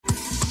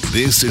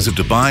This is a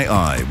Dubai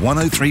Eye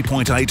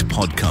 103.8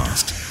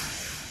 podcast.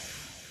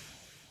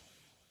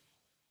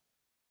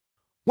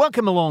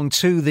 Welcome along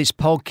to this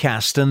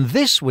podcast, and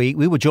this week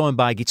we were joined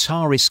by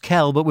guitarist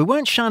Kel, but we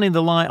weren't shining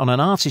the light on an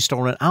artist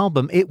or an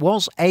album. It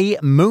was a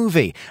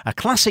movie, a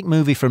classic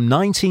movie from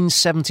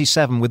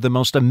 1977 with the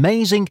most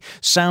amazing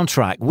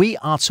soundtrack. We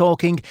are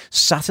talking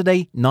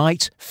Saturday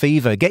Night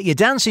Fever. Get your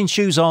dancing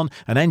shoes on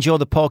and enjoy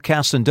the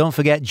podcast, and don't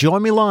forget,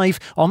 join me live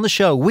on the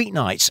show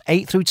weeknights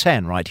 8 through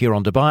 10 right here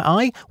on Dubai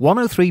Eye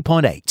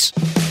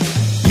 103.8.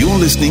 You're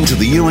listening to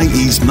the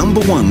UAE's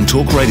 #1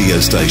 talk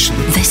radio station.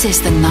 This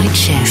is The Night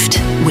Shift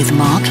with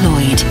Mark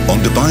Lloyd On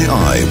Dubai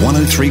Eye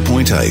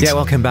 103.8. Yeah,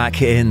 welcome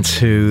back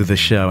into the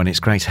show, and it's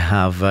great to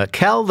have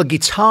Kel, the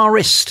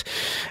guitarist,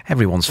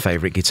 everyone's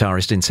favourite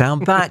guitarist in town,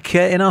 back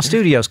in our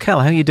studios. Kel,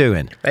 how are you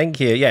doing? Thank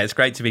you. Yeah, it's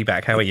great to be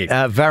back. How are you?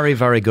 Very,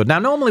 very good. Now,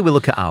 normally we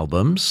look at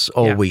albums,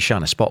 or we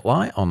shine a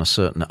spotlight on a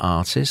certain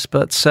artist,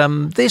 but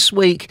this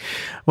week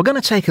we're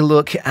going to take a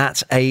look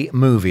at a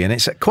movie, and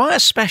it's quite a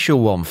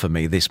special one for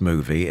me, this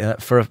movie.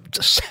 For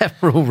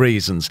several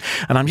reasons.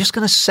 And I'm just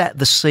going to set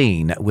the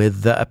scene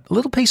with a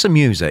little piece of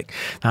music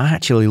I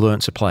actually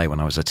learnt to play when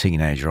I was a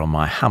teenager on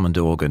my Hammond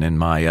organ in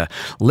my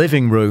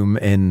living room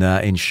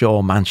in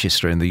Shaw,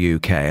 Manchester in the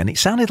UK. And it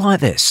sounded like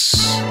this.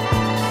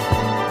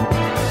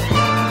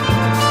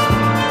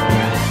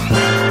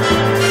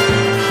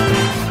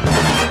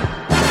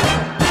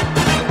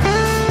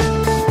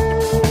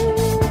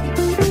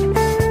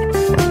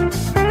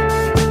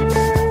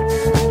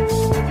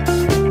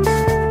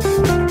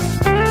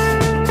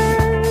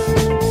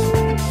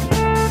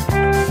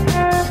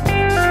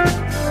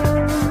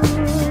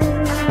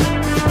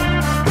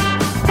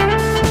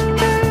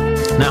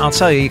 I'll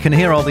tell you can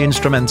hear all the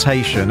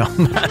instrumentation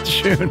on that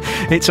tune.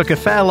 It took a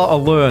fair lot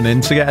of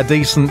learning to get a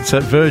decent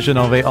version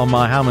of it on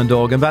my Hammond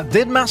organ, but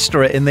did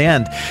master it in the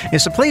end.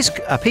 It's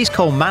a piece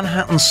called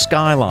Manhattan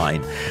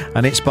Skyline,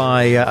 and it's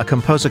by a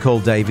composer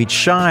called David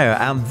Shire,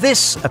 and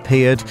this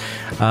appeared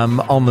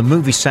on the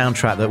movie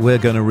soundtrack that we're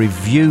going to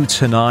review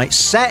tonight,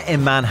 set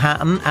in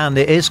Manhattan, and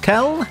it is,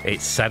 Kel?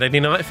 It's Saturday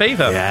Night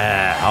Fever.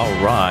 Yeah,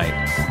 all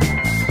right.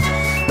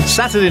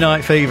 Saturday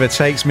Night Fever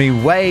takes me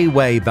way,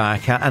 way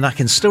back, and I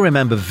can still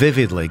remember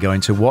vividly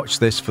going to watch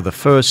this for the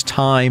first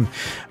time.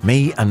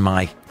 Me and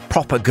my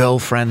proper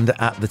girlfriend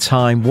at the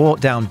time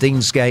walked down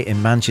Deansgate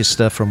in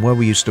Manchester from where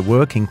we used to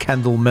work in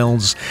Kendall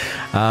Mills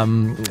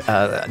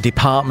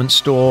department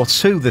store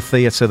to the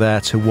theatre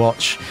there to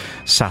watch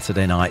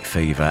Saturday Night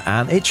Fever,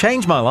 and it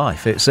changed my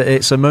life.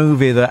 It's a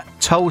movie that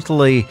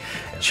totally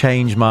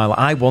changed my life.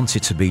 I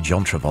wanted to be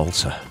John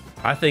Travolta.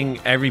 I think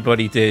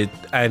everybody did,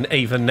 and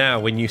even now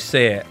when you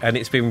see it, and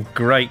it's been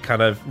great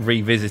kind of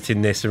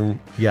revisiting this and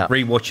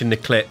rewatching the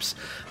clips.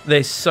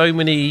 There's so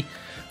many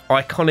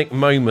iconic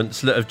moments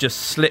that have just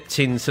slipped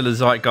into the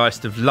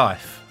zeitgeist of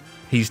life.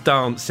 He's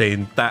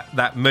dancing,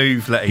 that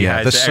move that he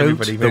has. The suit,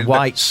 the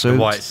white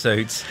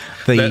suit,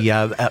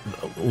 the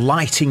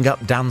lighting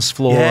up dance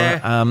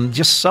floor.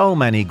 Just so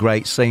many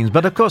great scenes.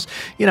 But of course,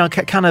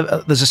 kind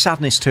of there's a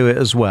sadness to it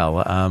as well.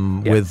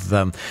 With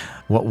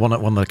one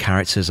of the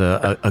characters,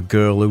 a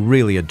girl who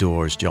really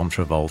adores John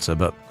Travolta,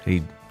 but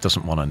he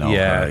doesn't want to know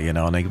her,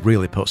 and he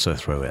really puts her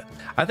through it.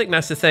 I think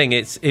that's the thing.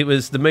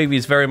 The movie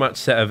is very much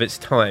set of its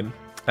time,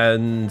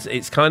 and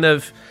it's kind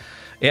of.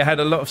 It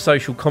had a lot of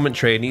social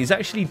commentary, and he's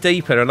actually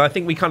deeper, and I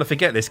think we kind of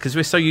forget this because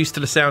we're so used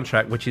to the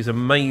soundtrack, which is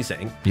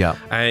amazing. Yeah.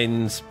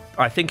 And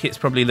I think it's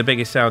probably the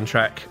biggest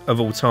soundtrack of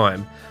all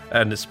time,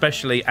 and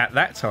especially at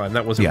that time,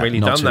 that wasn't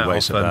really done that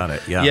often. About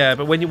it. Yeah,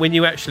 but when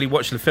you actually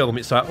watch the film,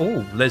 it's like,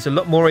 oh, there's a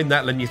lot more in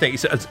that than you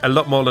think. It's a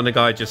lot more than a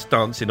guy just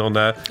dancing on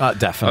a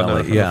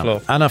definitely, on the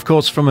floor. And of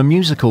course, from a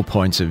musical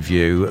point of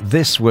view,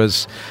 this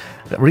was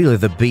really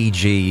the Bee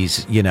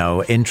Gees,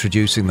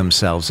 introducing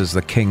themselves as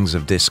the kings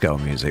of disco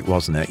music,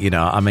 wasn't it?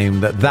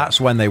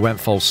 That's when they went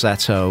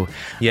falsetto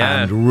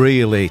and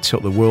really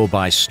took the world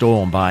by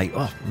storm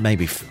by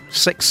maybe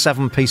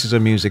 6-7 pieces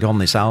of music on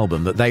this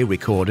album that they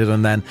recorded,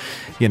 and then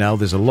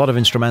there's a lot of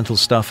instrumental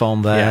stuff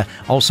on there.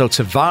 Also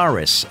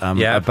Tavares,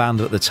 a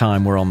band at the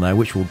time, were on there,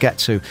 which we'll get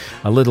to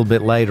a little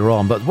bit later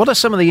on. But what are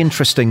some of the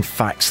interesting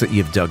facts that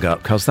you've dug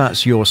up, because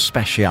that's your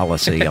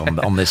speciality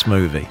on this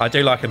movie? I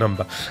do like a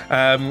number.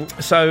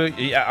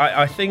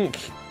 I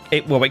think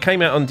it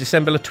came out on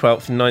December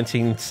 12th,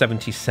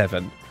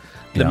 1977.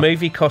 The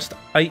movie cost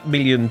 $8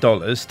 million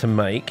to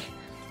make.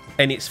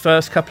 In its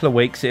first couple of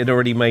weeks, it had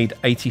already made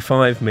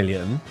 $85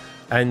 million.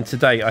 And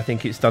today, I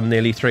think it's done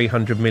nearly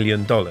 $300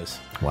 million.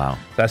 Wow.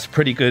 That's a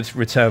pretty good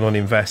return on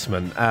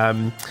investment.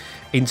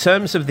 In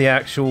terms of the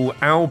actual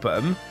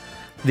album,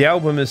 the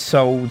album has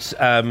sold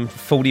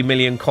 40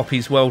 million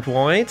copies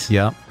worldwide.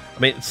 Yeah. I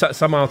mean,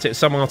 some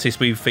artists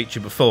we've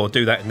featured before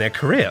do that in their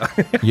career.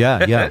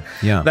 Yeah.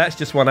 That's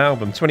just one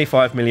album.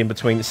 25 million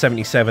between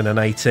 77 and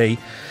 80.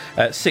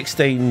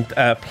 16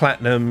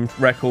 platinum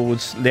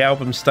records. The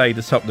album stayed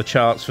atop the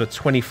charts for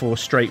 24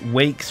 straight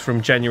weeks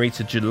from January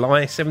to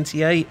July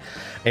 78.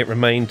 It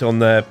remained on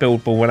the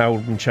Billboard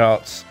album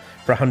charts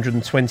for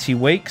 120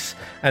 weeks,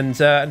 and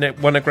it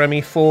won a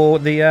Grammy for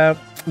the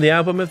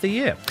album of the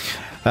year.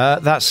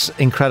 That's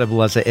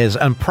incredible as it is.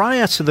 And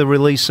prior to the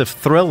release of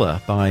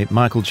Thriller by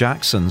Michael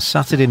Jackson,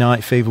 Saturday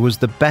Night Fever was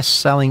the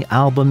best-selling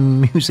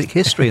album in music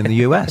history in the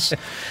US,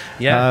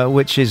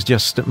 which is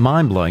just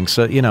mind-blowing.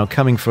 So,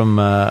 coming from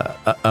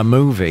a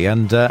movie,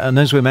 and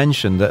as we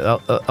mentioned,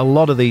 a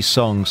lot of these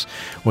songs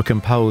were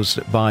composed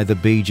by the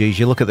Bee Gees.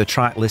 You look at the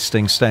track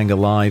listing, Staying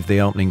Alive,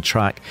 the opening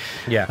track,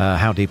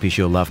 How Deep Is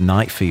Your Love,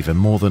 Night Fever,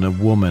 More Than a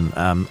Woman,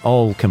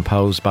 all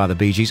composed by the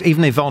Bee Gees.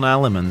 Even Yvonne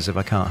Elliman's If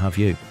I Can't Have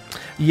You.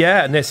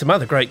 Yeah, and there's some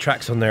other great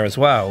tracks on there as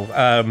well.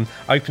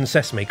 Open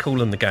Sesame,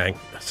 Kool and the Gang.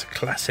 That's a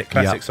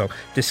classic song.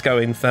 Disco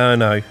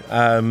Inferno.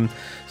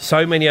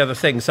 So many other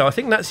things. So I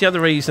think that's the other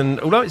reason,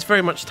 although it's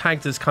very much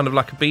tagged as kind of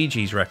like a Bee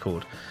Gees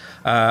record,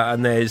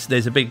 and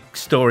there's a big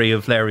story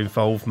of their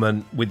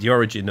involvement with the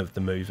origin of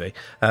the movie.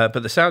 But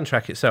the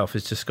soundtrack itself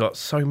has just got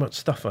so much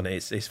stuff on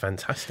it. It's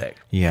fantastic.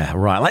 Yeah,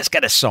 right. Let's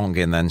get a song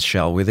in then,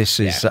 shall we? This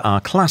is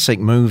our classic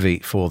movie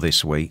for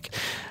this week.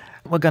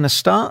 We're going to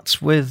start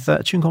with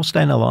a tune called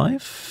Staying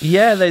Alive.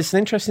 Yeah, there's an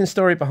interesting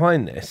story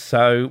behind this.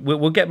 So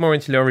we'll get more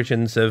into the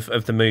origins of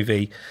the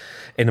movie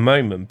in a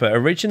moment. But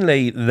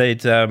originally,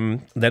 they'd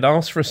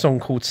asked for a song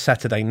called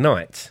Saturday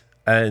Night.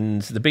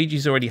 And the Bee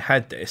Gees already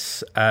had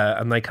this,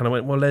 and they kind of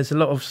went, well, there's a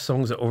lot of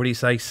songs that already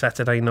say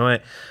Saturday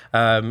Night.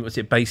 Was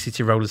it Bay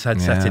City Rollers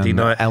had Saturday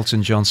Night?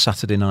 Elton John,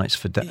 Saturday Nights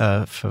for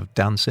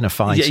dancing or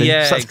fighting.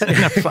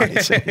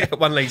 Fighting.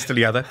 One leads to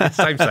the other.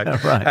 Same.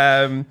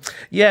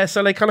 Right.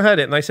 So they kind of heard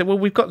it, and they said, well,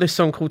 we've got this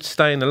song called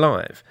Staying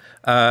Alive.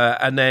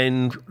 And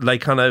then they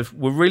kind of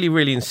were really,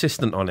 really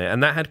insistent on it.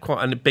 And that had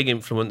quite a big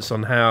influence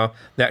on how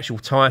the actual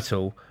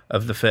title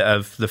of the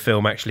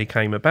film actually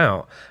came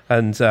about.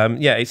 And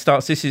it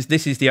starts. This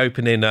is the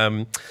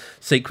opening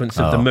sequence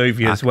of the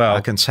movie as well.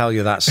 I can tell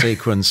you that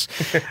sequence.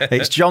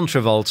 It's John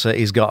Travolta.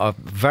 He's got a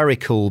very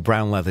cool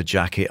brown leather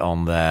jacket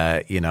on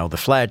there. The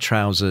flared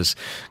trousers,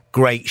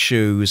 great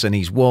shoes, and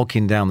he's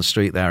walking down the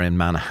street there in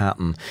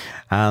Manhattan,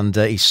 and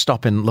he's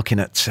stopping, looking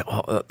at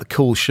the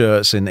cool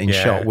shirts in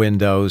shop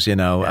windows,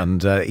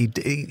 and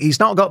he's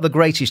not got the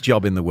greatest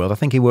job in the world. I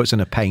think he works in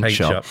a paint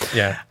shop.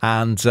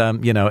 And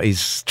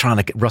he's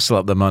trying to rustle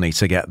up the money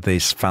to get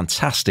this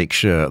fantastic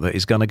shirt that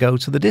he's going to go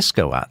to the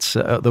disco at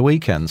the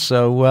weekend.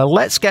 So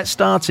let's get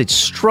started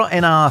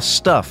strutting our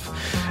stuff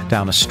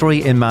down a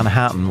street in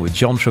Manhattan with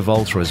John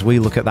Travolta as we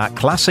look at that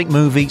classic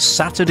movie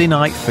Saturday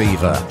Night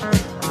Fever.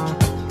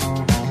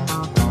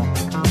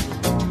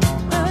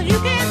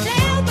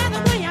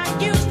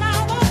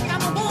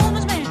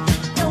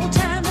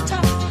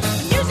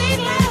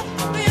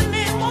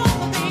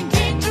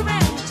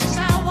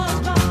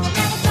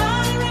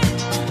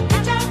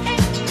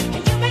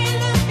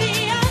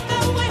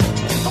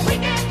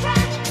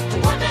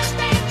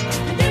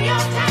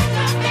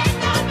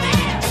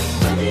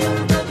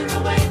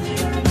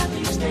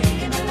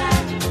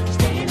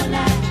 Staying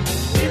alive,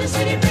 feel the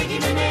city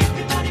breaking and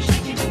everybody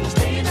shaking and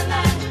staying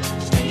alive.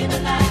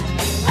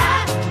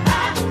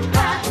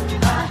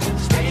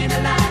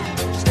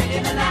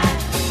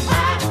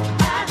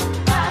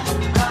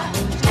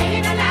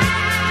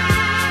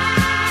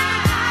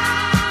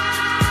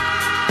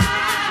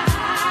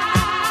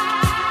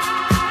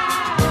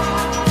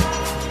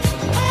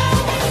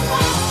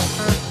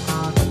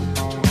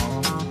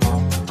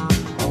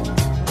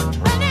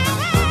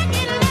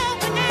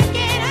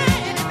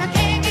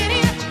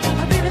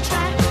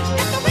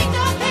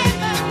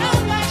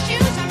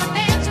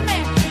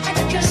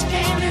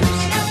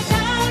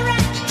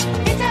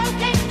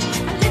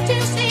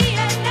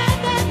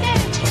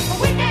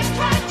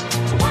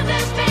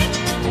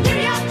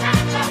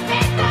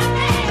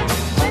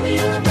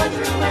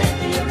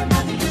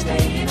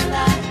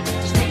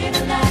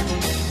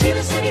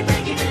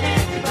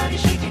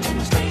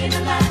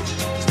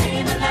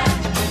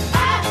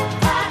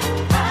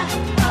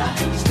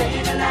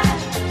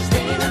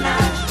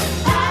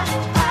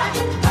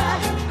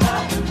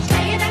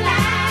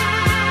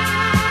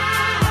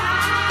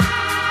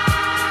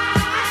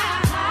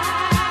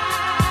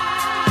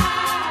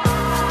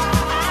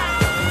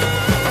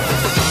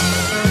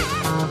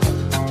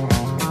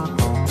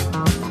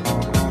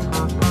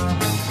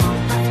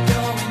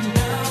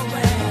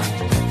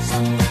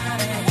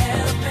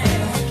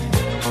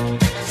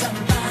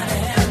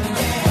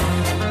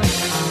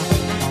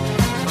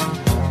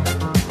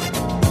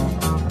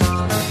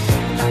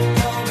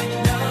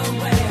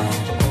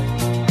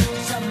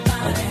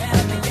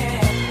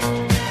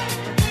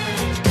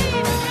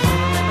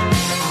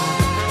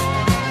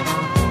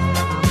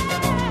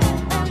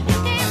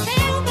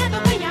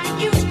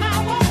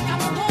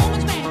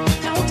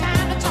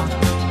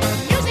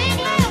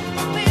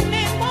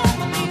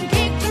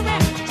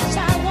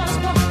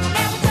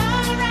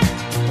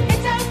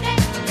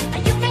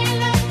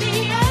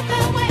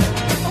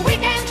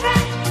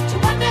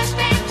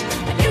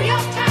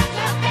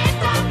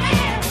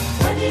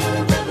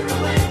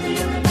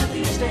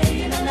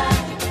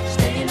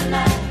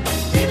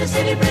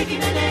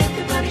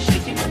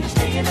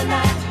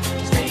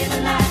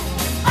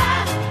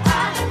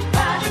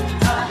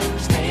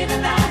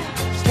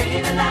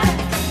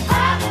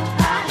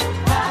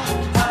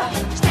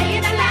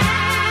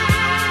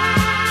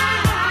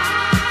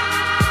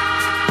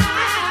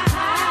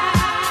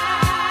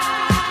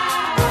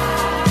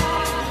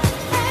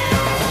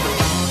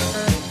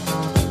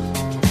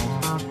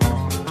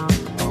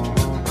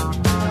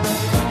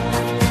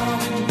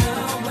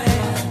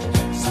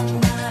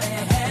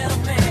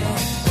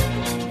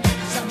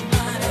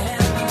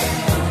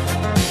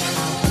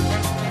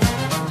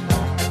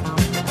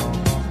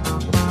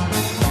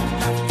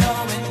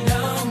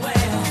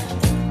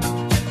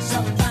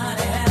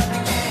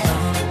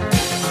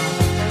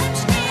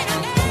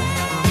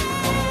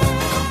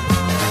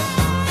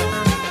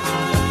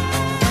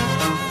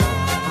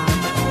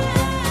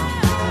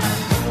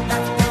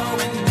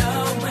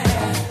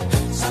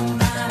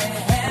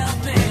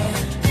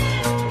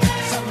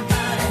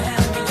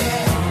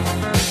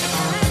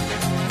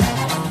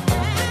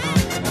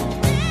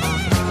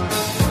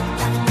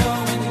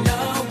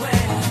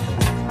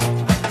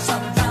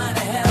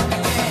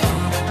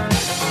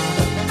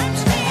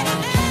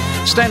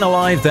 Staying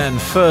Alive then,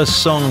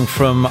 first song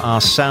from our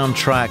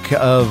soundtrack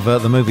of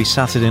the movie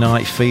Saturday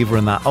Night Fever,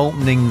 and that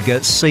opening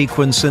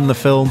sequence in the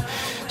film,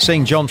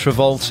 seeing John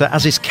Travolta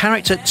as his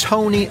character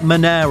Tony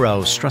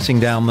Manero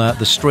strutting down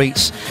the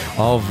streets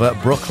of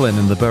Brooklyn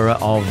in the borough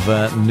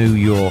of New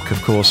York.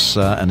 Of course,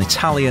 an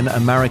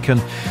Italian-American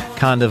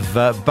kind of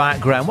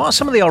background. What are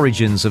some of the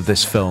origins of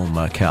this film,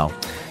 Cal?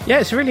 Yeah,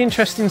 it's a really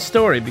interesting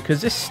story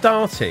because this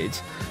started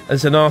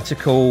as an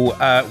article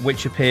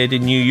which appeared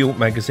in New York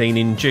Magazine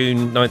in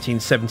June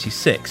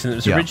 1976, and it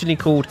was originally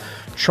called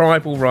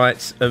Tribal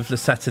Rights of the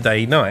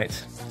Saturday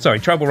Night. Sorry,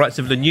 Tribal Rights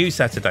of the New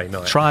Saturday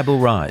Night. Tribal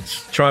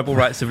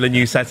Rights of the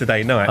New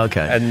Saturday Night.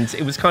 Okay. And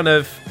it was kind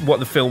of what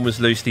the film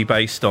was loosely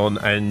based on,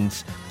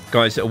 and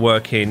guys that are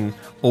working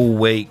all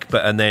week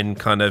and then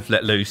kind of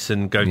let loose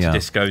and go to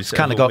discos. It's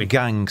kind of got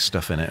gang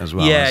stuff in it as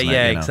well. Yeah, isn't it?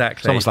 yeah, You know?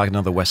 exactly. It's almost like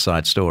another West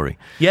Side Story.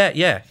 Yeah.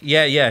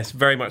 It's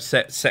very much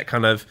set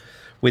kind of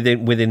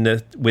within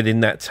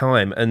that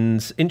time.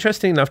 And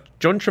interesting enough,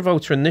 John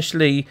Travolta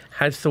initially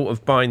had thought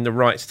of buying the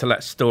rights to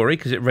that story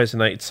because it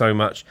resonated so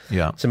much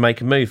to make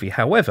a movie.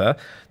 However,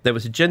 there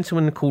was a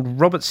gentleman called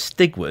Robert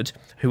Stigwood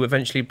who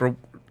eventually brought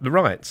the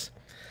rights.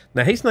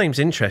 Now, his name's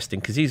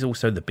interesting because he's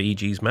also the Bee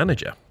Gees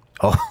manager.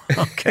 Oh,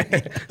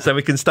 okay. So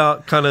we can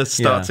start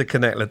to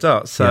connect the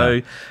dots.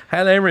 So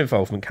how their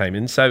involvement came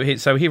in. So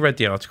he read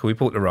the article, he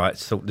bought the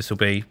rights, thought this will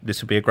be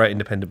a great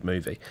independent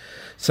movie.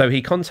 So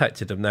he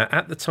contacted them. Now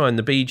at the time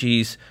the Bee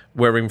Gees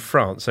were in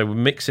France, so were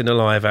mixing a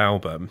live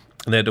album,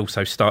 and they'd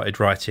also started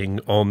writing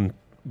on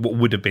what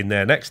would have been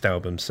their next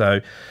album.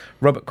 So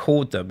Robert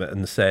called them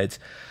and said,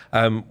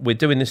 we're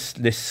doing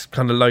this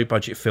kind of low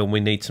budget film, we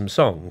need some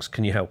songs,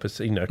 can you help us,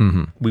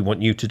 we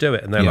want you to do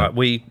it. And they're like,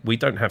 we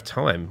don't have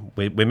time,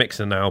 we're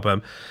mixing an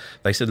album.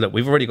 They said, look,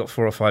 we've already got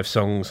 4 or 5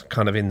 songs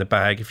kind of in the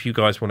bag, if you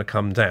guys want to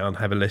come down,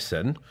 have a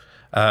listen,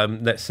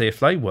 let's see if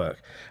they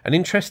work. And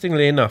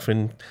interestingly enough,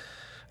 and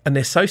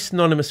they're so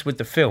synonymous with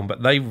the film,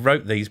 but they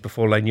wrote these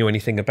before they knew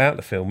anything about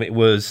the film. It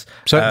was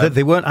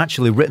they weren't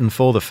actually written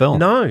for the film.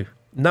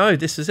 No,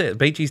 this is it.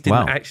 Bee Gees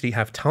didn't actually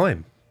have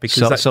time.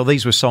 So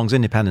these were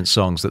independent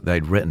songs that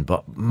they'd written,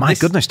 but my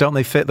goodness, don't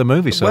they fit the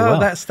movie so well?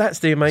 That's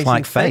the amazing it's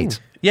like thing. fate.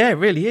 Yeah, it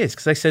really is,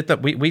 because they said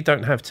that we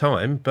don't have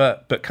time,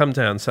 but come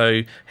down.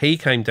 So he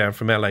came down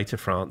from LA to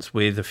France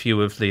with a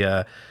few of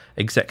the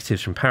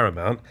executives from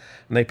Paramount,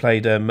 and they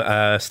played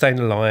Staying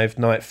Alive,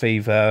 Night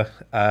Fever,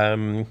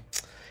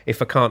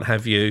 If I Can't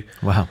Have You.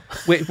 Wow.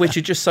 which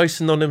are just so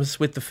synonymous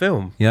with the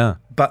film. Yeah.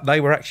 But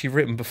they were actually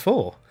written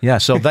before. Yeah,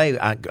 so they,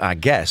 I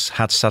guess,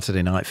 had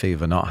Saturday Night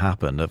Fever not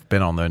happened, have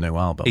been on their new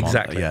album.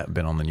 Exactly.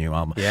 Been on the new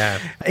album. Yeah.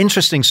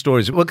 Interesting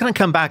stories. We're going to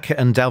come back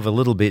and delve a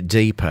little bit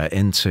deeper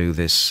into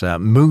this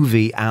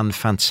movie and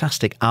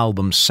fantastic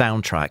album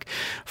soundtrack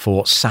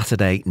for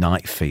Saturday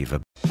Night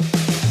Fever.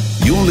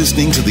 You're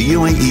listening to the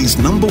UAE's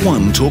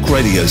 #1 talk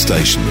radio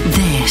station.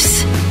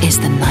 This is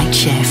The Night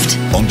Shift.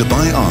 On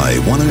Dubai Eye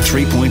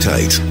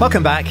 103.8.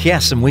 Welcome back.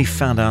 Yes, and we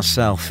found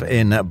ourselves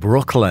in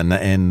Brooklyn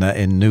in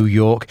New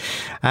York.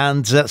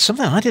 And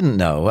something I didn't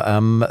know,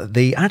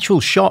 the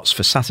actual shots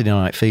for Saturday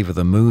Night Fever,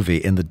 the movie,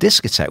 in the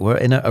discotheque were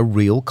in a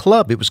real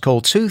club. It was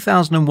called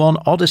 2001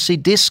 Odyssey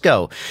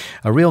Disco,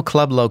 a real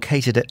club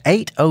located at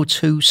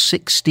 802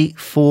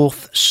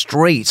 64th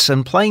Street,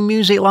 and playing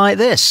music like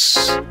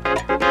this.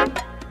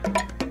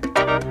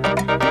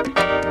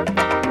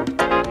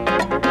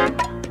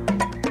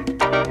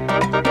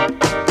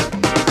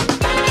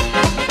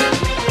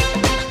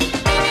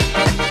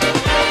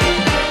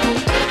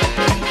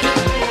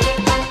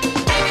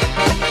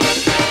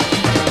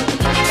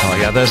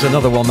 There's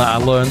another one that I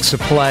learned to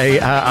play.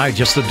 I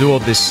just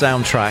adored this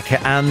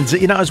soundtrack. And,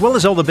 as well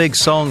as all the big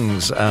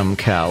songs,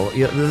 Cal,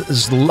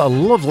 there's a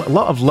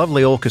lot of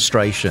lovely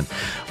orchestration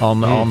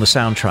on the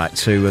soundtrack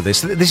to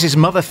this. This is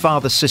Mother,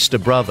 Father, Sister,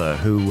 Brother,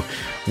 who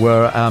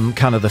were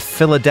kind of the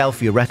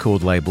Philadelphia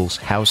record label's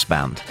house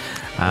band.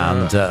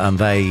 And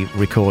they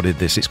recorded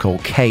this. It's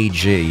called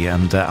KG,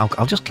 and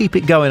I'll just keep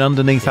it going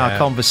underneath our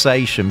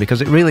conversation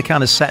because it really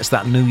kind of sets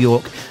that New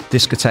York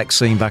discotheque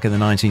scene back in the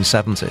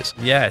 1970s.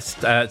 Yes,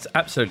 it's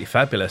absolutely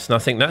fabulous, and I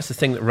think that's the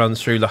thing that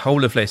runs through the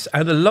whole of this,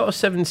 and a lot of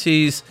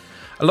 70s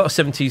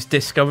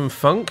disco and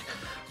funk.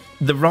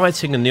 The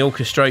writing and the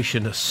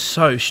orchestration are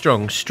so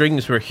strong.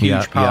 Strings were a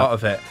huge part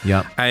of it,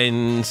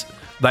 and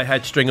they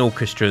had string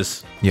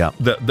orchestras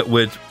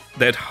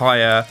they'd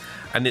hire.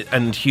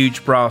 And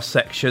huge brass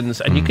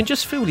sections, and you can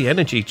just feel the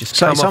energy just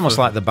come off. So it's almost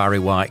like the Barry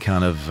White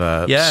kind of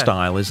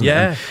style, isn't it?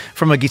 And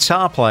from a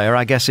guitar player,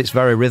 I guess it's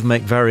very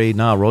rhythmic, very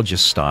Nile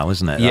Rodgers style,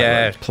 isn't it?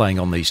 Yeah. Playing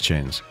on these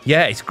tunes.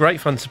 Yeah, it's great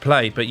fun to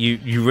play, but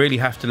you really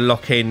have to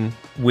lock in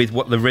with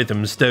what the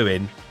rhythm's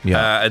doing.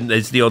 And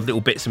there's the odd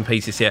little bits and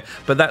pieces here.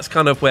 But that's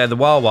kind of where the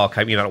wah-wah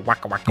came, wacka,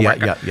 wacka,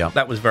 wacka. Yeah.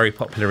 That was very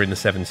popular in the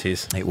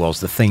 70s. It was.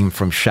 The theme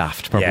from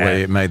Shaft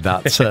probably made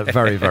that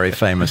very, very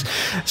famous.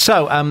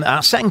 So,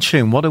 our second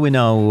tune, what do we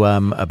know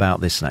about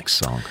this next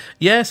song?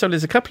 Yeah, so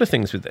there's a couple of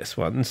things with this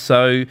one.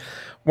 So,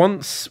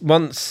 once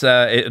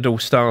it had all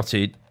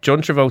started,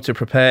 John Travolta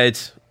prepared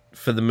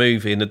for the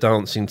movie and the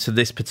dancing to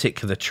this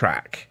particular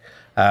track.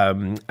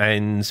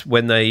 And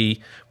when they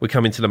were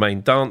coming to the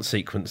main dance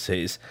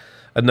sequences,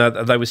 and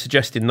they were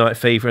suggesting Night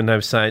Fever, and they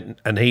were saying,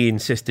 and he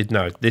insisted,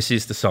 no, this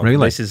is the song.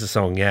 Really? This is the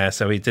song, yeah.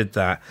 So he did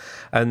that.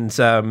 And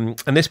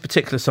this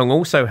particular song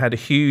also had a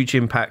huge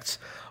impact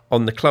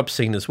on the club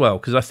scene as well,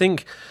 because I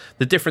think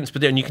the difference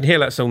between, and you can hear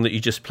that song that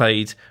you just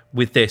played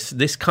with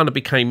this kind of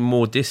became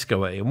more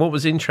disco-y. And what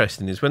was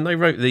interesting is when they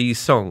wrote these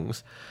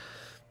songs,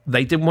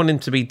 they didn't want him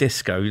to be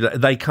disco.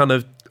 They kind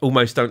of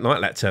almost don't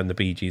like that term, the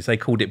Bee Gees. They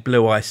called it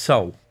Blue Eye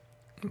Soul.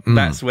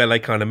 That's where they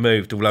kind of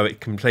moved, although it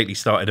completely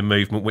started a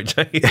movement which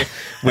they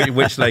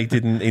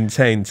didn't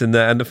intend. And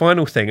the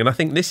final thing, and I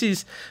think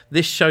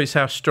this shows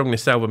how strong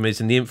this album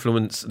is and the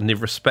influence and the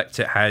respect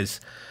it has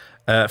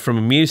from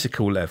a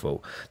musical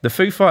level. The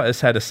Foo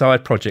Fighters had a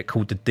side project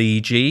called the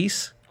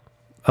DGs.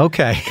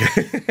 Okay.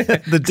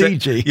 The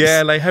DGs.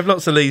 Yeah, they have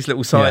lots of these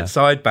little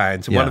side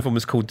bands, and Yeah. one of them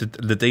was called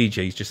the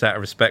DGs, just out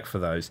of respect for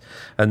those.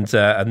 And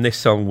this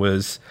song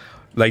was,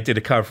 they did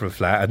a cover of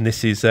that, and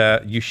this is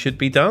You Should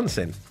Be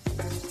Dancing.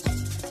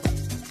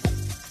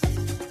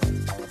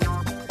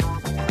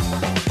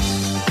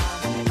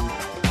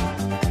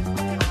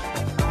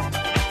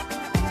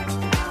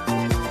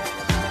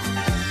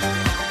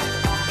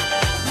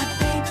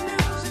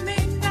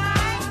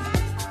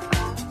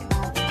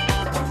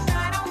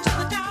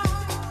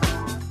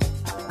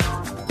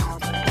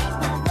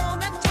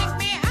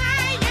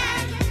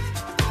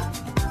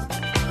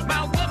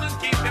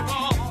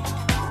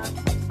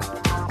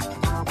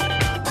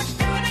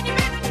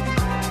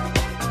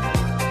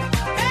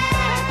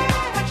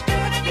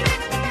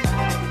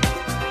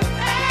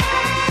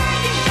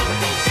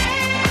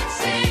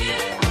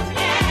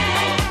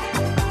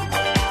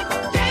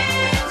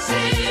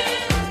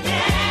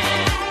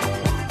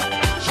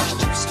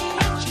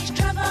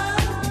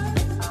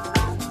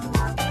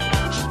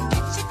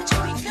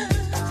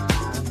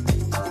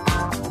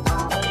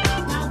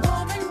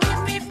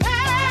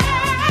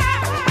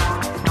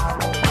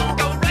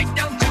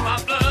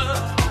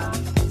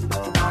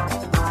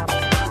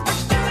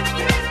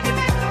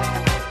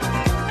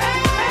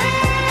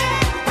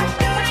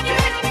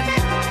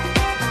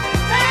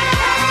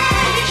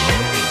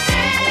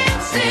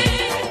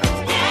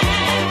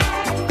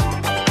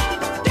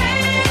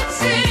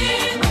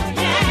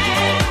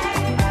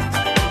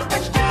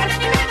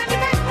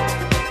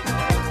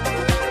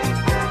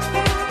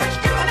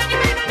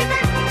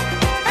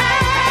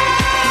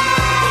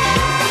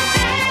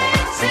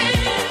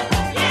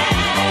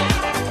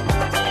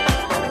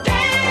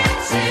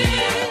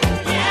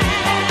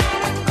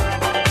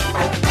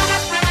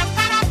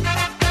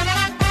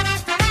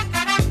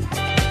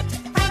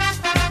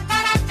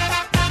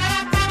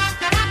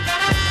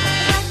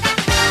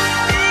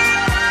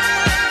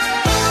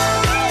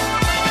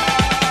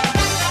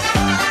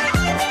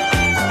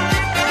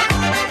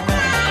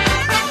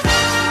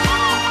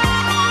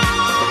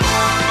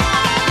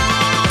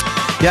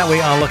 Yeah,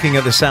 we are looking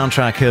at the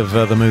soundtrack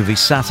of the movie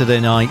Saturday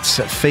Night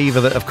Fever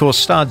that, of course,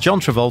 starred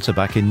John Travolta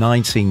back in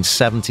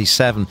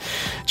 1977.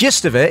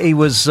 Gist of it, he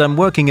was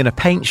working in a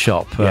paint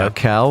shop,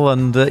 Cal,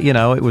 and,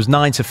 it was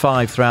 9 to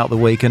 5 throughout the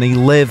week, and he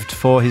lived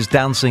for his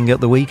dancing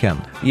at the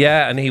weekend.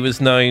 Yeah, and he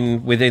was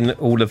known within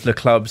all of the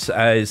clubs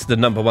as the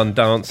number one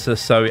dancer,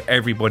 so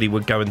everybody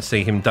would go and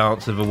see him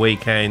dance over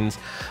weekends.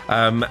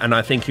 And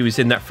I think he was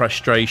in that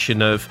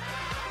frustration of,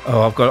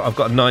 I've got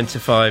a 9 to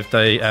 5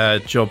 day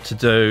job to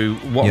do.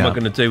 What am I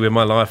going to do with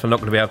my life? I'm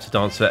not going to be able to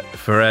dance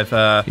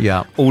forever.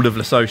 Yeah. All of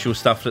the social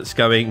stuff that's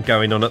going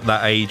on at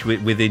that age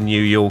within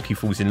New York. He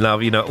falls in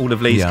love, all of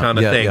these kind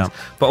of things. Yeah.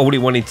 But all he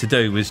wanted to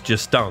do was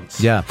just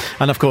dance. Yeah.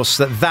 And of course,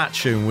 that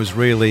tune was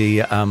really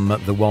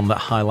the one that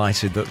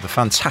highlighted the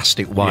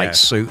fantastic white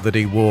suit that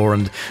he wore.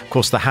 And of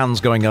course, the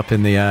hands going up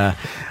in the air.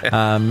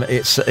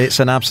 It's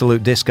an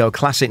absolute disco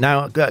classic.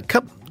 Now,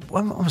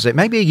 when was it?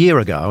 Maybe a year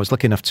ago, I was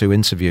lucky enough to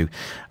interview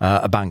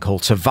a band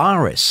called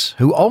Tavares,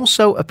 who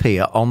also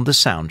appear on the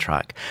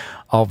soundtrack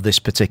of this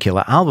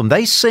particular album.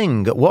 They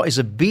sing what is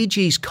a Bee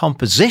Gees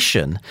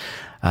composition,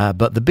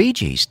 but the Bee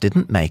Gees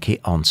didn't make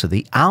it onto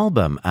the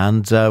album.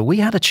 And we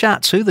had a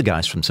chat to the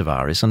guys from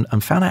Tavares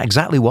and found out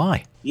exactly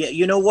why. Yeah,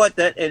 you know what?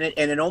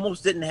 It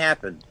almost didn't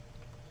happen,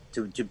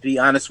 to be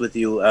honest with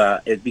you,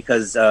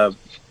 because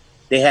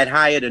they had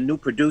hired a new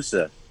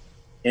producer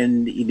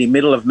in the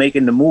middle of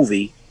making the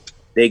movie.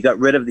 They got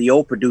rid of the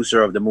old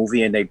producer of the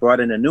movie and they brought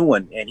in a new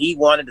one. And he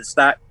wanted to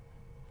start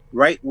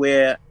right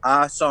where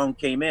our song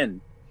came in.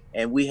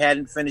 And we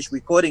hadn't finished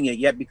recording it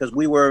yet because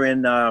we were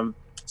in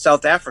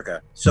South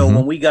Africa. So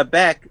when we got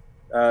back,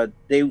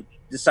 they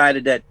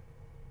decided that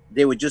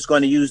they were just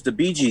going to use the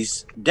Bee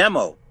Gees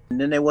demo.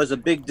 And then there was a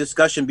big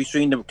discussion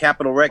between the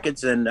Capitol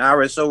Records and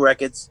RSO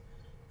Records.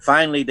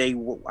 Finally, they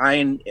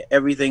ironed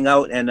everything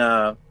out.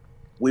 And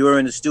we were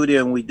in the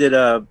studio and we did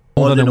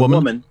More Than a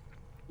Woman.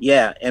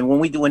 Yeah, and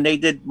when they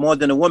did More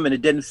Than a Woman,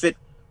 it didn't fit.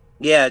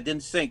 Yeah, it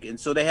didn't sync, and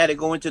so they had to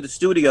go into the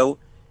studio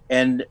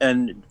and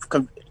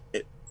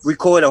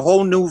record a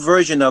whole new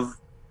version of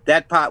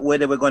that part where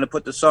they were going to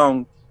put the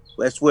song.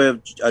 That's where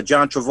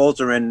John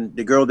Travolta and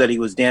the girl that he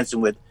was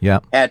dancing with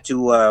had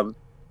to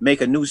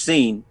make a new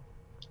scene,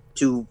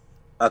 to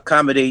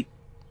accommodate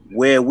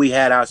where we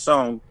had our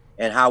song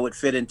and how it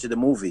fit into the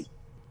movie.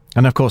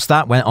 And of course,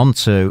 that went on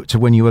to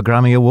win you a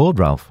Grammy Award,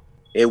 Ralph.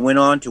 It went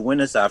on to win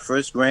us our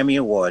first Grammy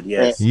Award.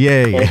 Yes.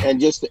 Yay! And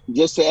just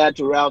to add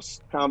to Ralph's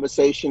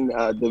conversation,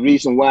 the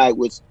reason why it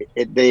was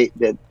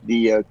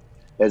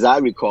as I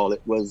recall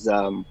it, was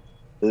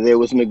there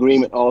was an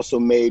agreement also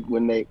made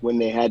when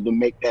they had to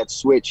make that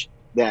switch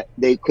that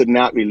they could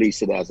not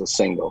release it as a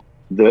single,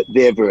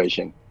 their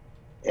version,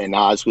 and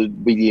ours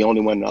would be the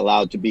only one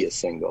allowed to be a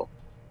single.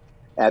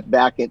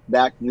 Back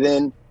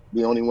then,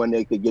 the only one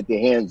they could get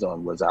their hands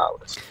on was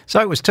ours. So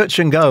it was touch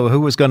and go who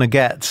was going to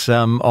get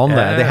on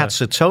there. They had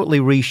to totally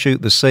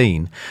reshoot the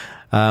scene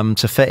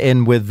to fit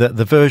in with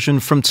the version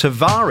from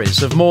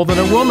Tavares of More Than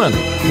a Woman,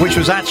 which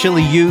was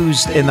actually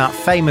used in that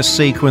famous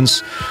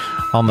sequence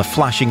on the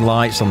flashing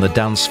lights on the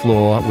dance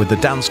floor with the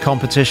dance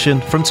competition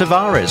from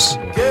Tavares.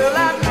 Girl,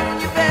 I've known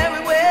you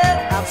very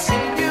well. I've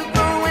seen you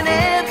growing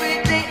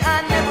every day.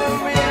 I never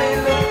really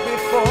looked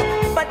before,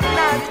 but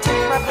now you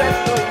take my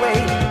breath away.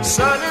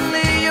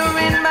 Suddenly you're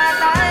in my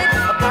life,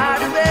 a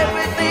part of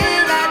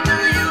everything I do.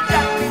 You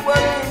got me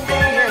working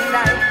day and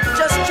night,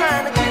 just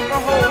trying to keep a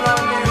hold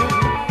on you.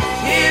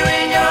 Here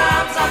in your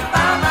arms I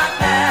found my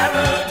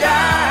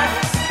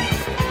paradise,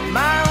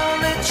 my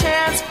only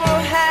chance for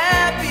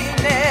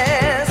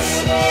happiness.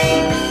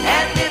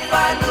 And if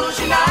I lose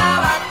you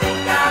now, I think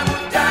I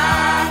would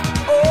die.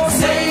 Oh,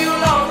 say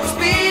you'll always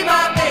be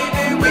my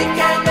baby. We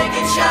can make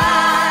it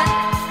shine.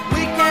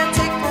 We can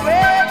take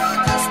forever,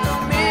 just a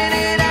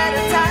minute at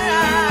a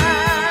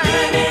time.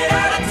 Minute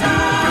at a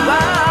time. You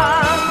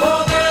are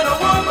more than a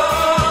woman,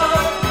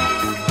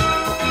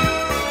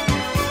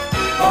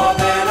 more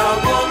than a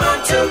woman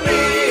to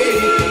me,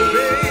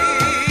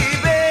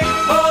 baby.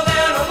 More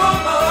than a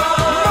woman,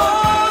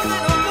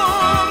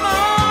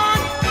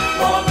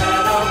 more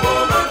than a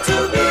woman to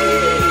me.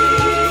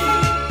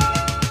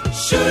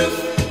 Shoot 'em,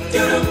 do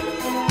 'em,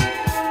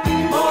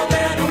 more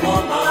than a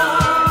woman.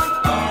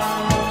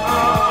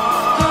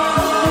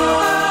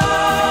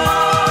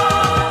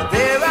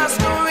 There are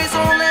stories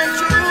old and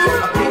true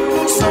of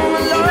people so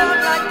in love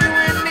like you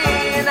and me,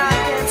 and I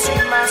can't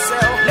see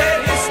myself. Let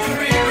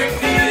history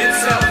repeat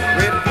itself,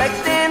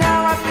 reflecting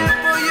how I feel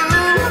for you,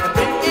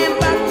 thinking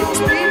back those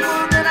people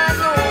that I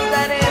know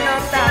that in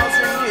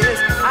 1,000 years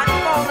I'd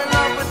fall in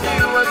love with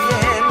you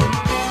again.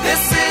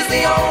 This is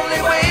the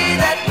only way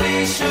that we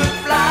should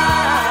fly.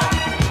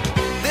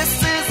 This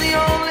is the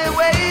only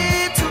way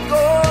to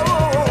go.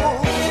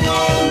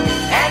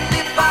 And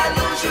if I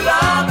lose your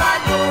love, I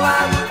know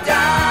I would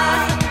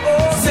die.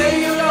 Oh, say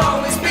you'll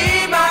always be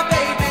my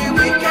baby.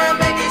 We can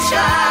make it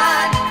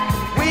shine.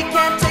 We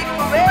can take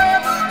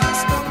forever,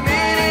 just a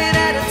minute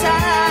at a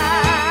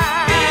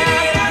time.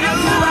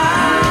 You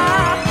are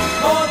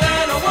more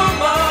than a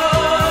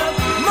woman,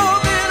 more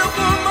than a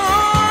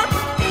woman,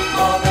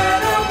 more than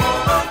a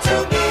woman to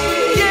me.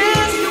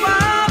 Yes, you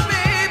are,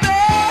 baby.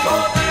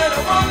 More than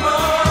a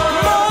woman,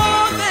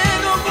 more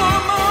than a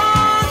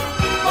woman,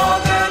 more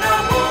than a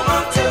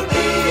woman to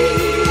me.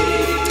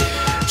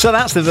 So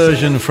that's the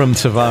version from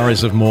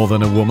Tavares of More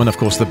Than a Woman. Of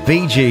course, the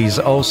Bee Gees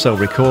also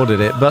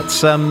recorded it, but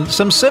some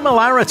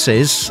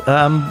similarities.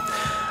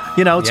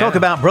 Talk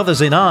about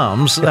brothers in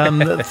arms.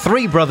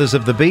 Three brothers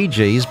of the Bee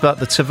Gees, but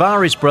the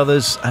Tavares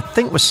brothers, I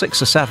think, were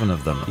 6 or 7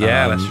 of them.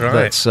 Yeah, that's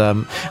right.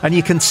 And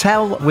you can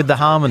tell with the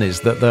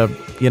harmonies that they're,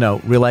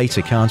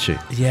 related, can't you?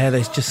 Yeah,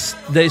 there's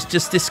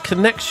just this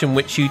connection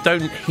which you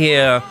don't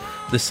hear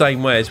the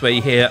same way as where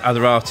you hear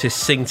other artists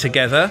sing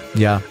together.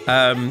 Yeah.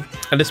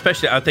 And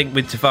especially, I think,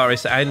 with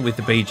Tavares and with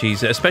the Bee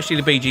Gees, especially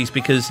the Bee Gees,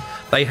 because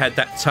they had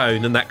that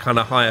tone and that kind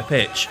of higher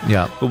pitch.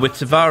 Yeah. But with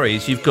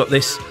Tavares, you've got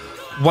this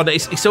one.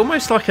 It's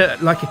almost like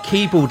a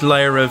keyboard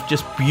layer of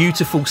just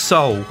beautiful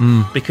soul,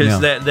 because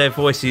their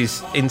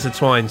voices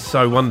intertwine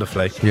so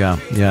wonderfully. Yeah.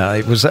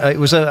 It was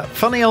a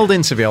funny old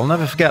interview. I'll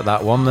never forget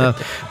that one.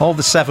 All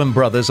the 7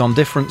 brothers on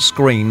different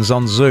screens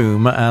on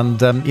Zoom, and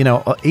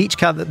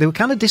they were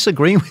kind of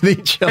disagreeing with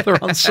each other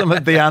on some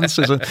of the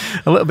answers, and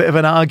a little bit of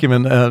an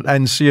argument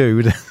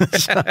ensued.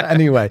 So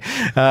anyway,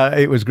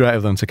 it was great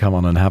of them to come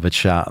on and have a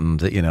chat and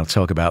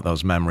talk about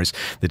those memories.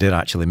 They did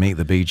actually meet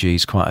the Bee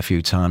Gees quite a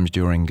few times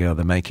during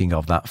the making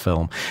of that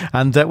film.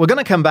 And we're going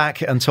to come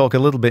back and talk a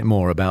little bit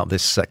more about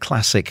this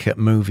classic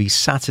movie,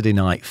 Saturday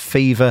Night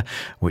Fever,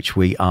 which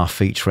we are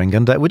featuring.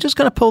 And we're just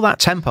going to pull that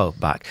tempo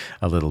back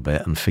a little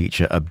bit and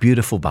feature a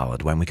beautiful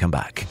ballad when we come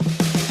back.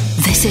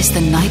 This is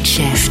The Night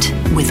Shift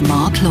with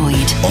Mark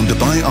Lloyd. On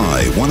Dubai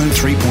Eye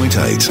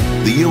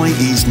 103.8, the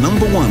UAE's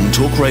 #1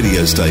 talk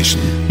radio station.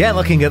 Yeah,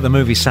 looking at the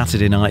movie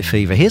Saturday Night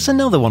Fever, here's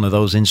another one of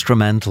those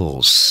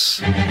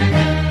instrumentals.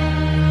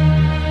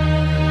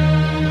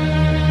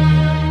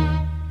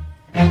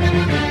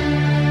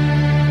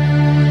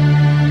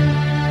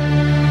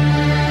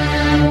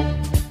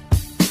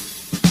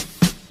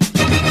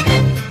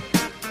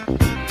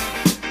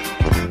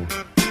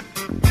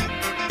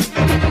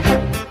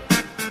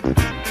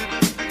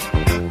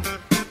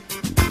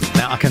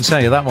 can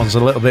tell you that one's a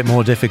little bit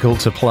more difficult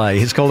to play.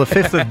 It's called The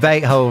Fifth of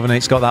Beethoven.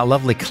 It's got that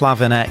lovely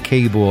clavinet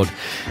keyboard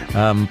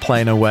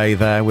playing away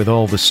there with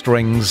all the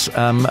strings.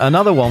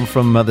 Another one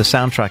from the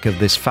soundtrack of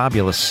this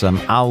fabulous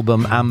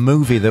album and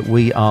movie that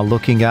we are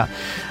looking at.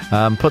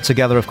 Put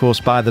together, of course,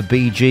 by the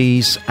Bee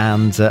Gees,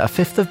 and A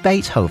Fifth of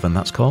Beethoven,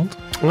 that's called.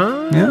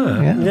 Oh, yeah. I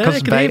can hear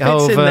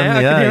bits in there.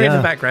 I can hear it in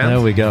the background. There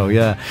we go,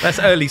 yeah. That's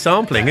early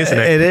sampling, isn't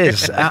it? It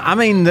is. I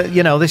mean,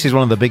 this is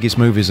one of the biggest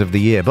movies of the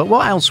year. But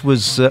what else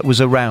was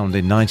around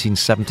in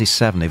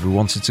 1977 if we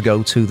wanted to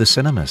go to the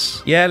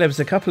cinemas? Yeah, there was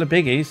a couple of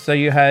biggies. So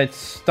you had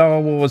Star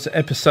Wars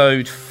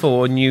Episode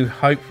 4, New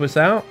Hope was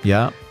out.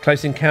 Yeah.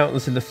 Close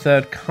Encounters of the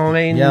Third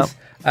Kind. Yeah.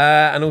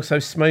 And also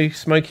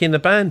Smokey and the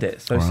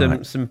Bandit. So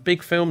Right. some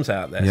big films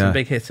out there, some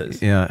big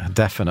hitters. Yeah,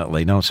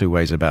 definitely. No two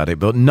ways about it.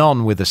 But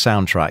none with the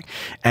soundtrack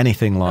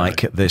anything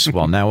like this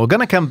one. Now, we're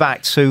going to come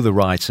back to the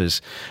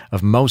writers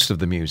of most of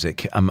the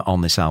music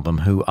on this album,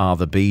 who are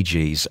the Bee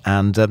Gees.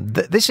 And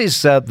this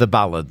is the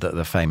ballad that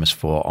they're famous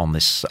for on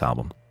this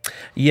album.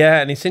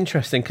 Yeah, and it's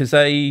interesting because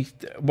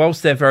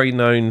whilst they're very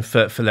known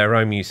for their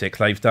own music,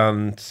 they've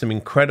done some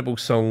incredible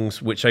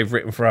songs which they've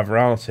written for other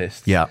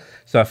artists. Yeah.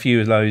 So a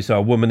few of those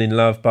are Woman in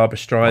Love, Barbra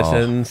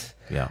Streisand,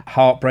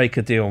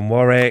 Heartbreaker, Dionne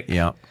Warwick,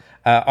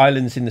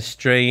 Islands in the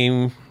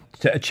Stream,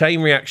 a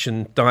Chain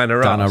Reaction, Diana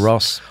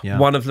Ross. Yeah.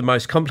 One of the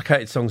most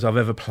complicated songs I've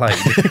ever played.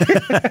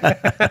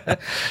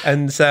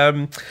 and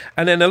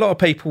then a lot of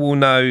people will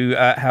know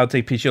How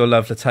Deep Is Your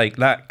Love, to Take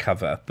That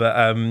cover.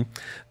 But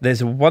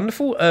there's a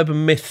wonderful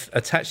urban myth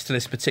attached to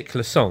this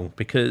particular song,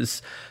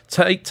 because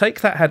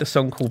Take That had a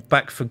song called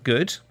Back for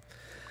Good.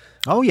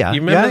 Oh, yeah.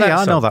 You remember that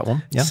song? I know that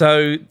one. Yeah.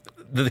 So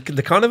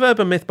the kind of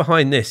urban myth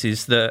behind this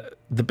is that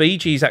the Bee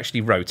Gees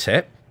actually wrote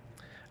it,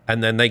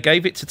 and then they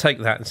gave it to Take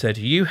That and said,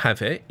 you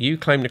have it, you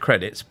claim the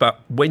credits, but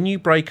when you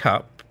break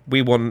up,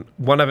 we want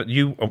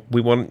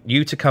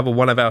you to cover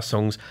one of our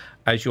songs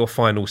as your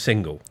final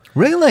single.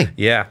 Really?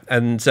 Yeah.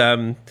 And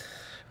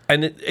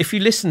if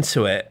you listen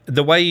to it,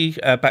 the way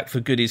Back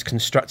for Good is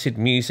constructed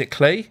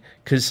musically,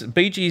 because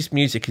Bee Gees'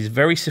 music is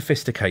very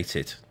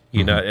sophisticated.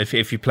 You know, if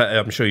you play,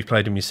 I'm sure you've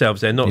played them yourselves.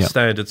 They're not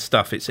standard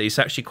stuff. It's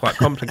actually quite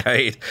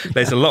complicated.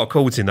 There's a lot of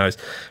chords in those.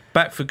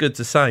 Back for Good's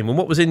the same. And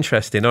what was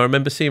interesting, I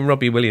remember seeing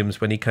Robbie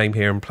Williams when he came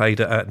here and played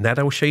at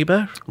Nadal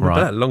Sheba.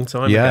 Remember that? A long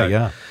time ago.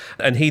 Yeah.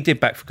 And he did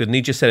Back for Good, and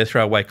he just said a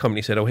throwaway comment.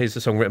 He said, "Oh, here's the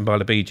song written by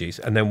the Bee Gees,"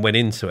 and then went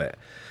into it.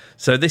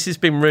 So this has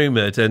been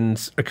rumoured,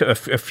 and a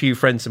few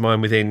friends of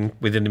mine within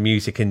the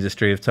music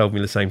industry have told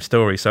me the same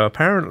story. So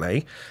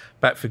apparently,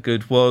 Back for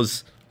Good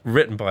was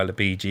written by the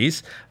Bee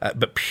Gees,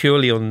 but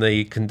purely on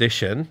the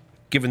condition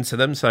given to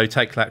them. So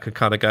Take That could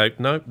kind of go,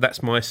 no,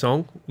 that's my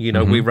song. You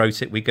know, we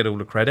wrote it, we get all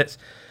the credits.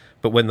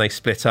 But when they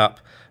split up,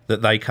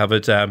 that they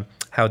covered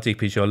How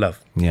Deep Is Your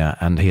Love. Yeah,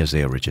 and here's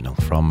the original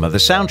from the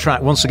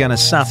soundtrack, once again, a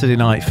Saturday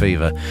Night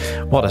Fever.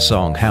 What a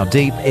song, How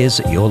Deep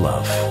Is Your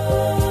Love.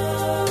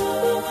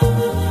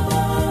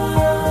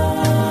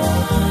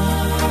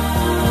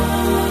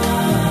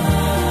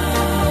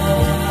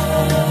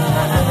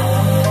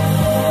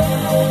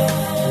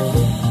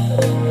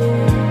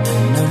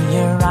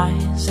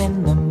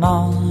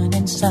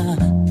 Morning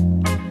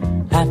sun,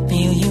 I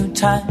feel you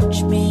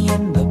touch me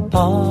in the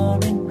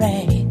pouring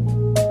rain,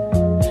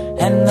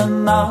 and the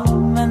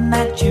moment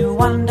that you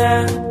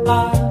wander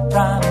far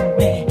from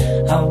me,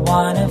 I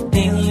wanna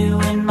feel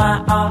you in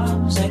my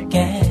arms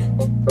again.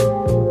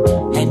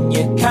 And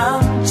you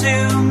come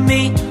to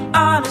me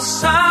on a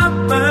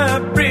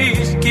summer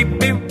breeze, keep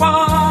me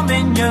warm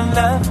in your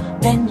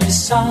love, then you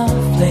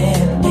softly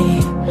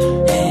leave,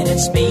 and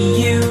it's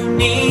me you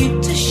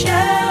need to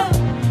show.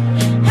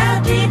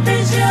 Deep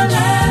is your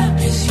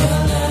love, is your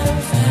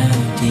love, how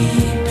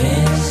deep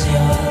is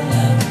your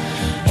love?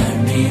 I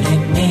really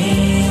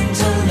mean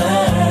to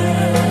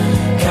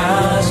learn,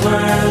 'cause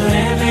we're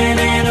living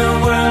in a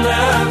world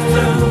of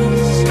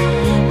fools,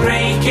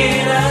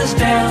 breaking us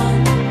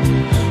down,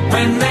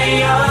 when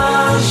they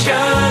all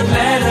should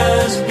let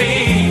us be.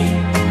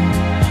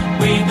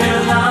 We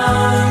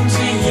belong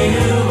to you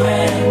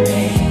and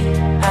me,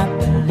 I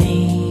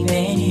believe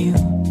in you,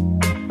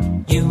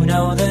 you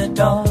know the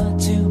door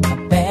to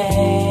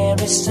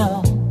my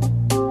soul.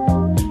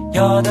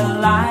 You're the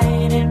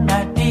light in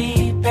my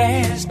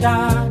deepest,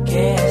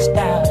 darkest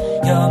doubt.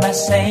 You're my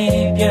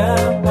savior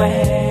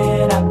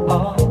when I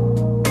fall.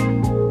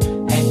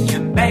 And you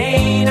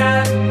may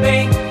not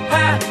think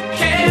I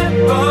care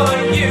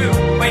for you,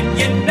 when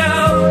you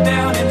know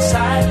down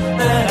inside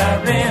that I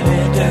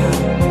really do.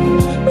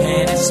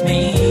 And it's me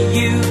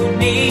you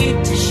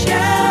need to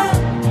show.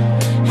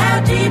 How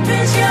deep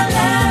is your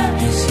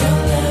love? Is your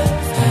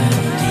love? How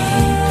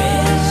deep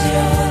is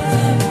your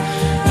love?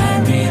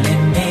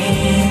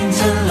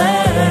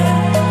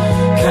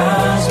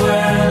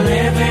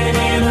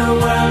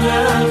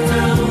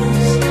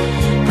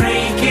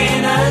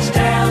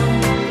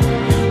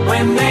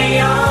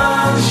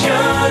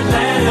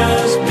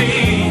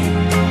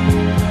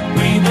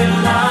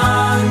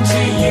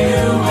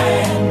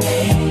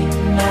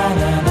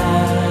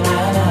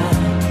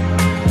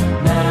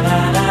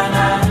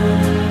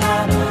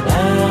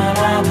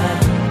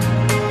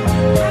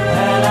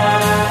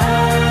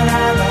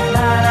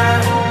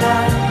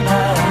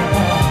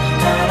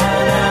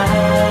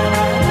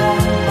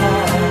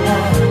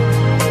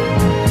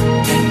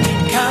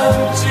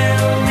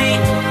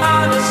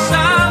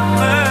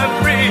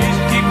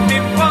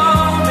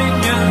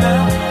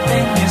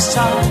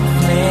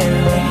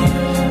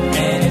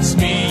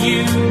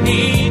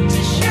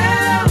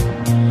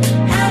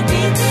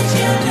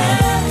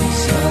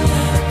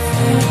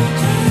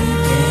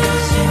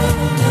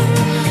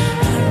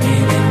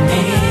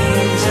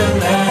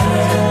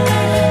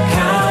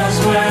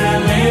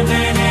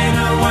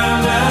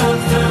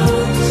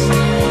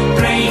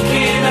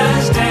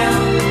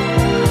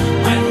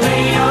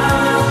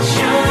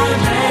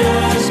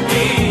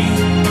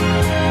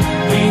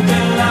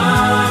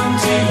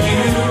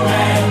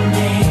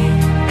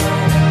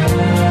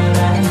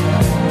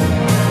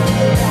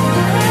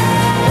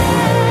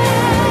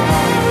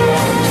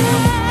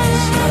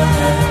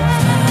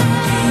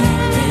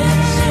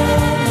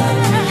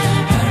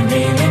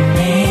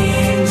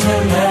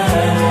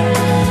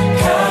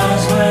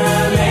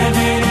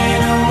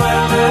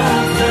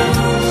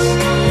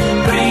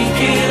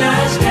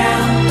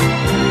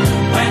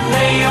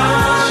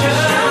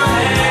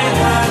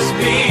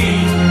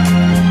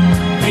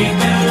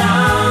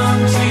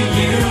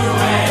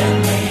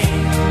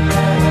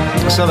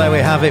 So there we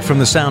have it from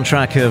the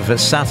soundtrack of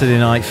Saturday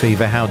Night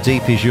Fever, How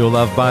Deep Is Your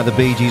Love by the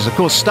Bee Gees. Of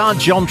course, starred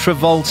John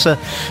Travolta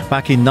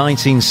back in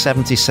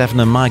 1977,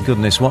 and my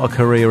goodness, what a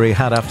career he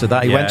had after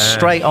that. He went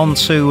straight on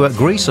to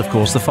Grease, of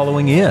course, the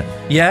following year.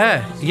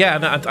 Yeah,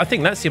 and I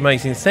think that's the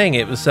amazing thing.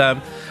 It was,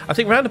 I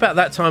think, around about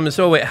that time as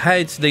well, it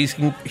had these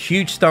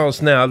huge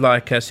stars now,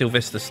 like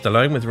Sylvester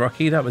Stallone with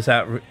Rocky. That was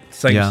out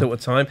same sort of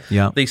time.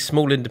 Yeah. These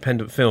small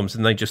independent films,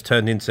 and they just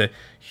turned into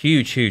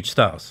huge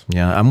stars.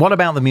 Yeah, and what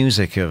about the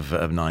music of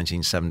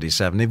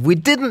 1977? If we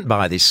didn't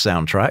buy this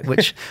soundtrack,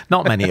 which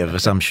not many of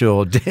us, I'm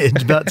sure,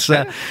 did, but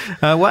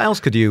what else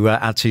could you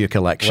add to your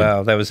collection?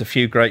 Well, there was a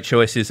few great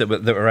choices that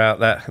were out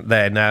there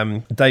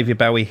then. David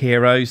Bowie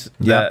Heroes,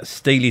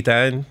 Steely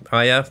Dan,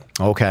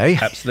 Okay.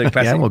 Absolute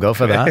classic. Yeah, we'll go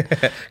for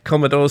that.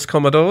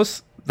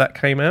 Commodores, that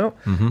came out.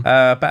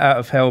 Bat Out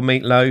of Hell,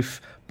 Meatloaf,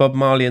 Bob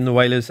Marley and the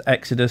Wailers,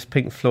 Exodus,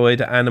 Pink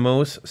Floyd,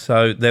 Animals.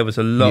 So there was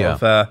a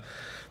lot of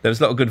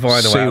good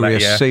vinyl out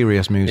there.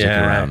 Serious music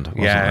around,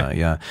 wasn't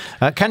there?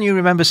 Yeah. Can you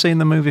remember seeing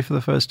the movie for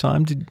the first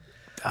time? Did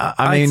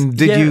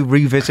you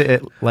revisit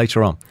it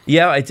later on?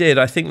 Yeah, I did.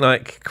 I think,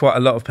 like quite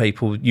a lot of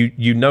people,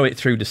 you know it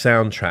through the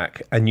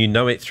soundtrack, and you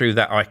know it through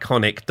that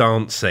iconic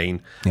dance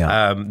scene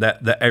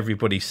that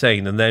everybody's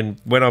seen. And then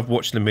when I've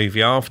watched the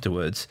movie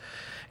afterwards,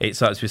 it's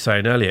like we were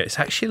saying earlier, it's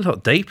actually a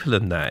lot deeper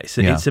than that.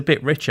 It's a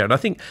bit richer. And I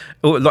think,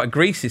 like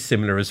Grease is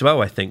similar as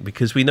well, I think,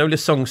 because we know the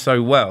song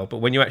so well, but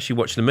when you actually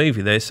watch the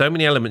movie, there's so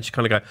many elements you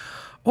kind of go,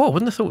 oh, I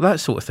wouldn't have thought that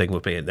sort of thing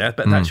would be in there,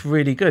 but that's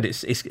really good.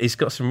 It's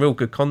got some real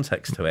good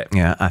context to it.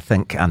 Yeah, I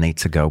think I need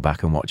to go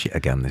back and watch it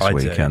again this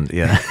weekend. Do.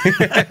 Yeah,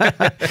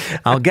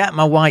 I'll get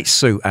my white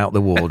suit out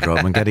the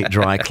wardrobe and get it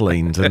dry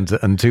cleaned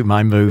and do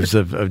my moves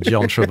of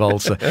John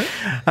Travolta.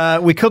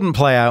 We couldn't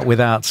play out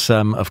without,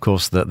 of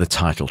course, the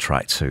title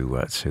track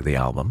to the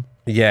album.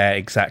 Yeah,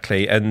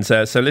 exactly. And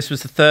so this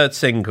was the third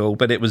single,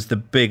 but it was the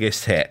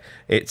biggest hit.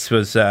 It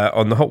was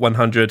on the Hot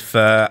 100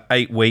 for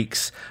 8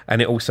 weeks,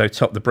 and it also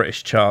topped the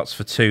British charts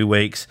for 2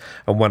 weeks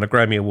and won a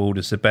Grammy Award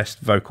as the best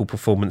vocal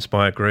performance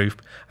by a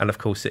group. And of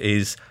course, it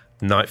is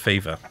Night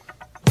Fever.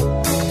 There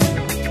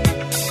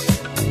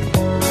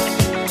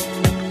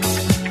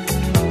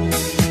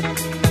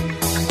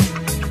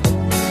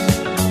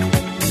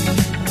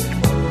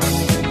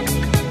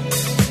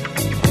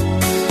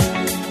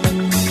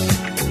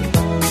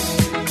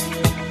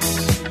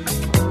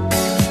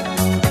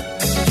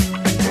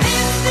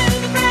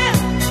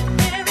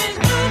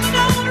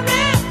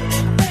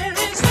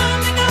is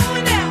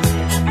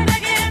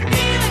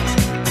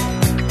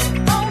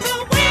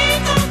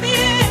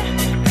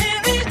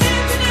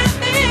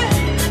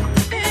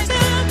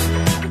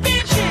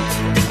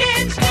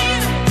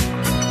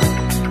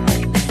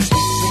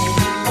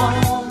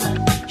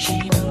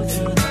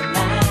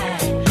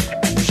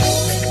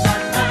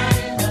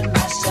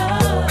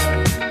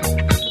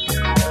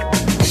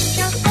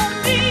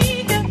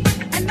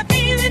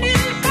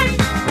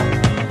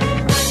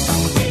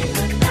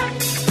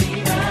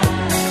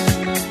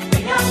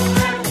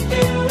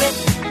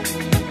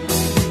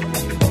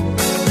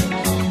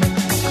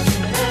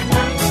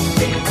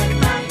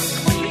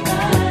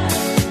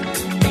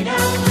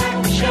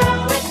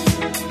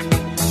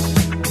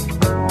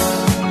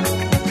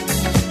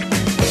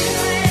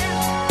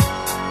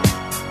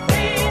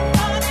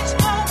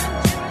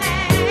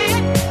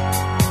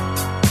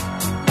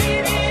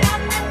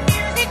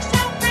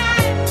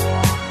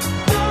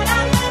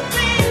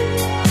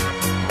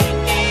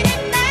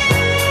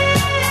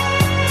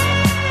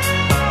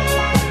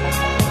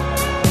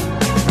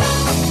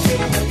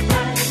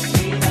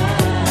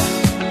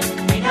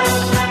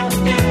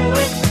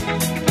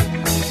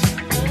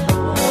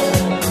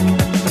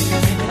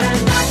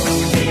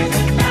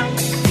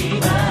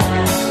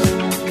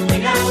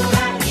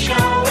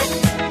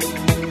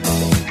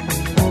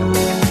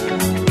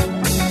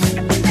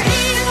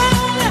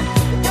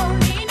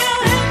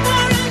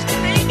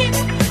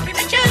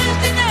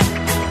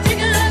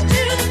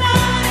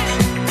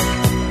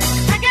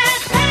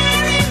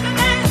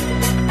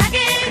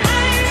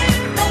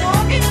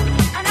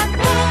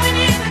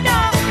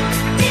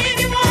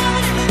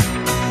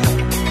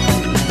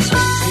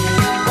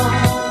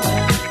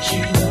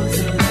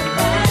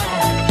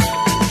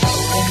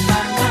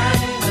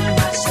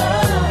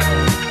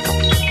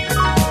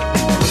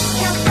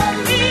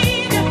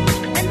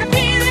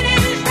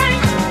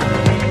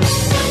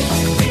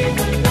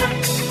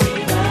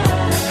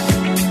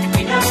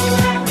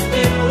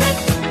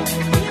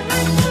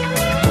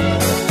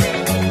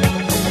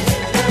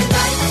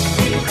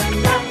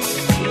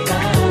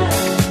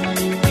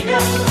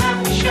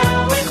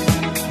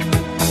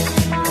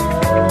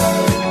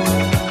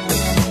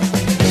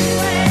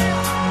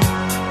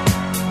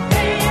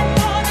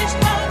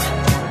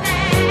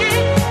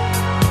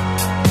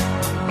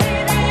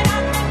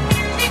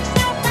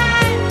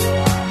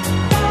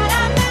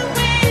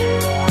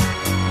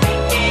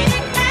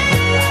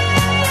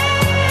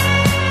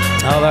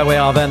we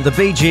are then, the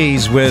Bee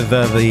Gees with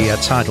the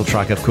title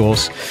track, of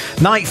course,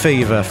 Night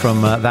Fever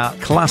from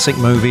that classic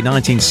movie,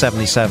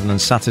 1977,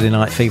 and Saturday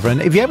Night Fever.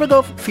 And if you ever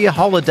go for your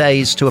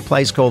holidays to a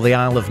place called the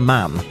Isle of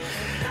Man,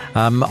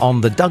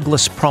 on the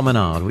Douglas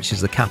Promenade, which is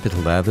the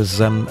capital there,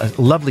 there's a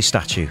lovely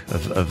statue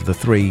of the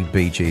three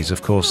Bee Gees.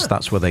 Of course,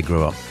 that's where they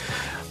grew up,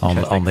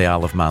 on the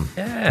Isle of Man.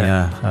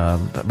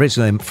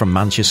 Originally from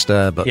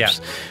Manchester, but...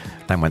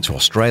 Then went to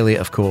Australia,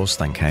 of course,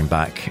 then came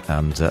back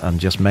and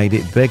just made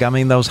it big. I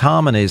mean, those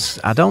harmonies,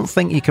 I don't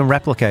think you can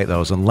replicate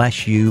those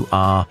unless you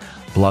are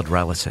blood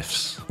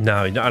relatives.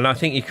 No, and I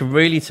think you can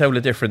really tell the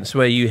difference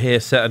where you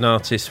hear certain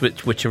artists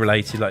which are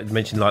related, like you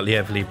mentioned, like the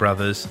Everly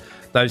Brothers,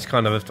 those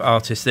kind of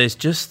artists. There's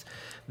just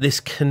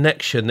this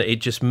connection that it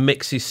just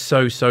mixes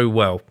so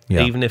well,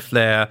 even if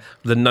the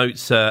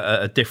notes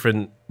are a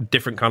different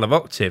kind of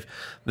octave.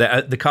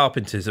 The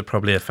Carpenters are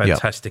probably a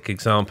fantastic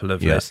example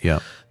of this.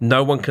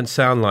 No one can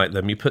sound like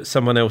them. You put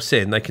someone else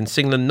in, they can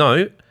sing the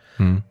note,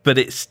 but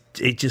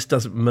it just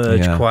doesn't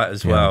merge quite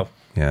as well.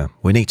 Yeah,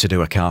 we need to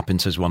do a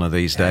Carpenters one of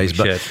these days,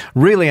 but should.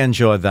 Really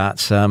enjoyed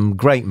that.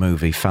 Great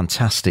movie,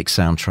 fantastic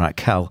soundtrack.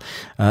 Kel,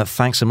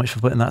 thanks so much for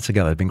putting that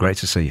together. It's been great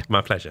to see you.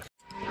 My pleasure.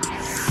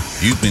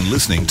 You've been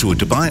listening to a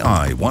Dubai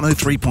Eye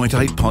 103.8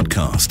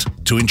 podcast.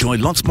 To enjoy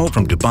lots more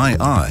from Dubai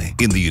Eye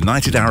in the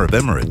United Arab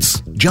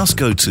Emirates, just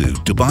go to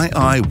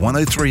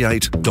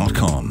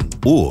DubaiEye1038.com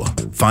or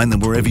find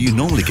them wherever you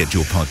normally get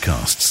your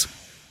podcasts.